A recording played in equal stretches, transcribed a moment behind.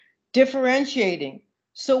Differentiating.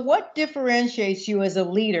 So, what differentiates you as a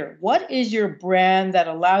leader? What is your brand that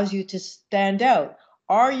allows you to stand out?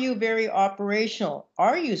 Are you very operational?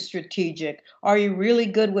 Are you strategic? Are you really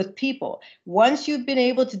good with people? Once you've been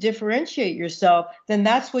able to differentiate yourself, then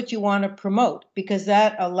that's what you want to promote because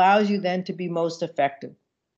that allows you then to be most effective.